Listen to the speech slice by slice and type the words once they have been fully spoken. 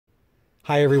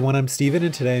Hi everyone, I'm Steven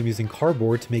and today I'm using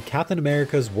cardboard to make Captain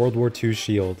America's World War II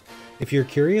shield. If you're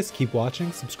curious, keep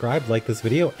watching, subscribe, like this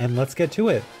video, and let's get to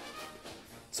it!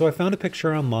 So I found a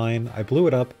picture online, I blew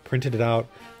it up, printed it out,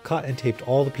 cut and taped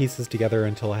all the pieces together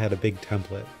until I had a big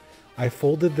template. I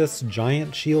folded this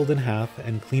giant shield in half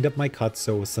and cleaned up my cuts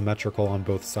so it was symmetrical on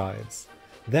both sides.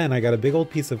 Then I got a big old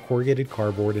piece of corrugated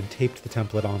cardboard and taped the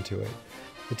template onto it.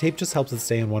 The tape just helps it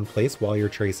stay in one place while you're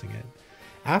tracing it.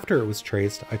 After it was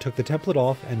traced, I took the template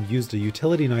off and used a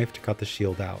utility knife to cut the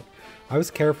shield out. I was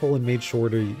careful and made sure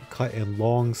to cut in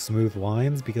long, smooth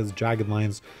lines because jagged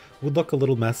lines would look a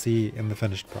little messy in the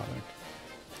finished product.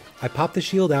 I popped the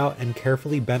shield out and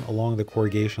carefully bent along the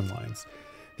corrugation lines.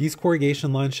 These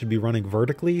corrugation lines should be running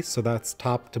vertically, so that's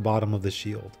top to bottom of the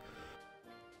shield.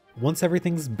 Once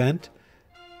everything's bent,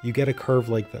 you get a curve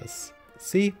like this.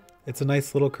 See? It's a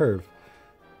nice little curve.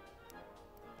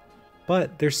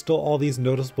 But there's still all these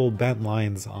noticeable bent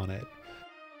lines on it.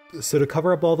 So to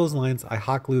cover up all those lines, I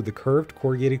hot glued the curved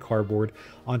corrugated cardboard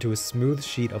onto a smooth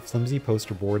sheet of flimsy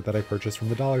poster board that I purchased from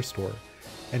the dollar store.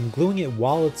 And gluing it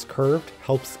while it's curved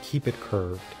helps keep it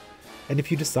curved. And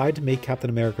if you decide to make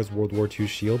Captain America's World War II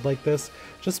shield like this,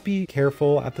 just be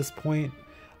careful at this point.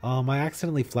 I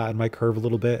accidentally flattened my curve a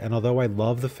little bit, and although I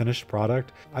love the finished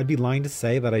product, I'd be lying to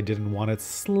say that I didn't want it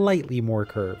slightly more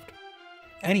curved.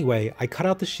 Anyway, I cut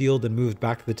out the shield and moved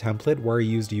back to the template where I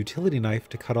used a utility knife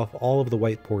to cut off all of the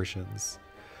white portions.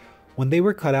 When they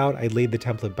were cut out, I laid the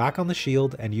template back on the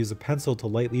shield and used a pencil to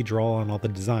lightly draw on all the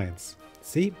designs.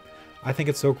 See? I think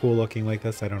it's so cool looking like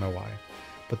this, I don't know why.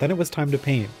 But then it was time to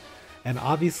paint. And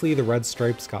obviously the red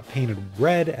stripes got painted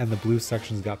red and the blue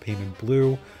sections got painted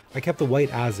blue. I kept the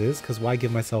white as is, because why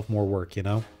give myself more work, you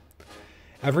know?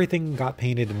 Everything got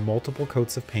painted in multiple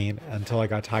coats of paint until I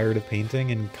got tired of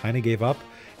painting and kind of gave up.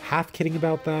 Half kidding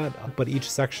about that, but each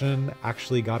section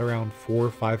actually got around 4 or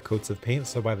 5 coats of paint,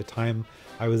 so by the time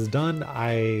I was done,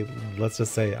 let's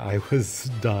just say I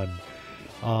was done.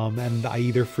 And I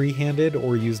either freehanded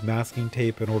or used masking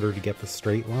tape in order to get the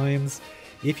straight lines.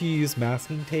 If you use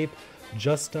masking tape,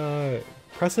 just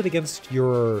press it against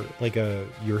your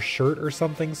shirt or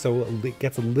something so it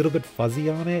gets a little bit fuzzy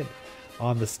on it,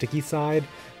 on the sticky side,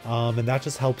 and that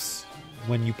just helps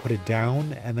when you put it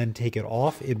down and then take it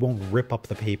off. It won't rip up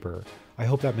the paper. I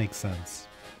hope that makes sense.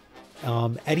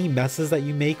 Any messes that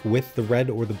you make with the red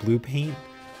or the blue paint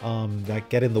that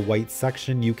get in the white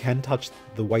section, you can touch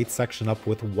the white section up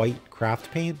with white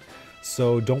craft paint.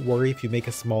 So don't worry if you make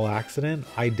a small accident.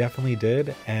 I definitely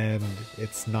did, and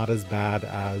it's not as bad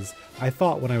as I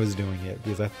thought when I was doing it,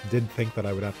 because I did think that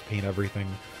I would have to paint everything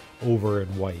over in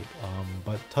white,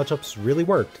 but touch-ups really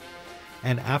worked.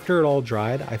 And after it all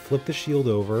dried, I flipped the shield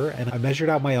over and I measured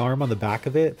out my arm on the back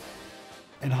of it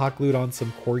and hot glued on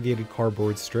some corrugated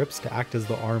cardboard strips to act as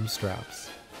the arm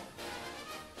straps.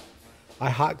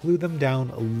 I hot glued them down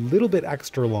a little bit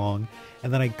extra long,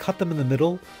 and then I cut them in the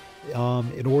middle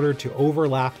in order to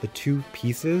overlap the two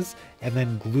pieces and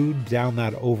then glued down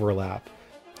that overlap.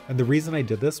 And the reason I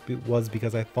did this was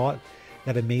because I thought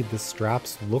that it made the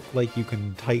straps look like you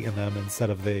can tighten them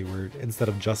instead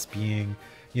of just being,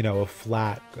 you know, a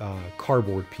flat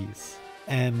cardboard piece.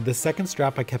 And the second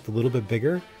strap I kept a little bit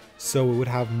bigger so it would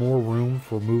have more room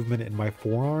for movement in my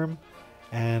forearm.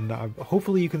 And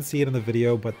hopefully you can see it in the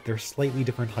video, but they're slightly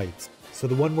different heights. So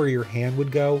the one where your hand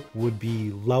would go would be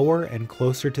lower and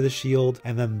closer to the shield,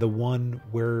 and then the one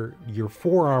where your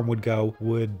forearm would go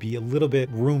would be a little bit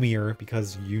roomier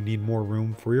because you need more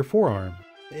room for your forearm.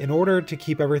 In order to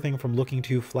keep everything from looking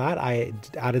too flat, I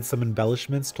added some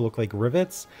embellishments to look like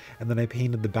rivets, and then I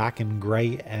painted the back in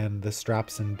gray and the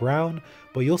straps in brown,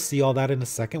 but you'll see all that in a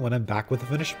second when I'm back with the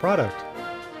finished product.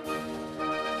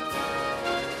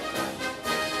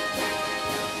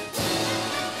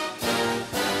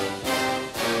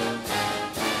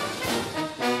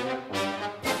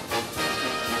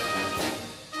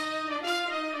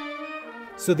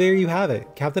 So there you have it,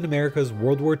 Captain America's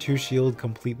World War II shield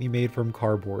completely made from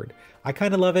cardboard. I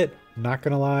kinda love it, not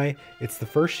gonna lie. It's the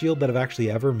first shield that I've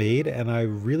actually ever made, and I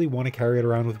really want to carry it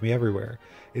around with me everywhere.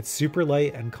 It's super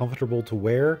light and comfortable to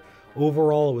wear.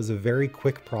 Overall, it was a very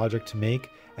quick project to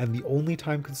make, and the only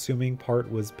time consuming part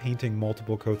was painting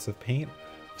multiple coats of paint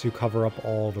to cover up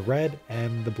all the red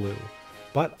and the blue.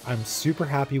 But I'm super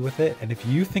happy with it, and if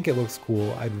you think it looks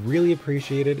cool, I'd really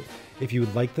appreciate it if you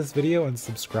would like this video and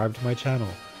subscribe to my channel.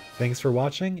 Thanks for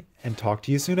watching, and talk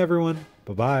to you soon everyone.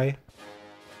 Bye-bye.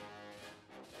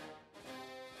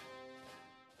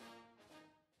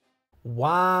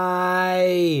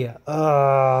 Why?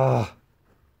 Ugh.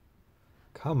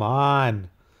 Come on.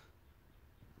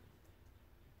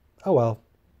 Oh well.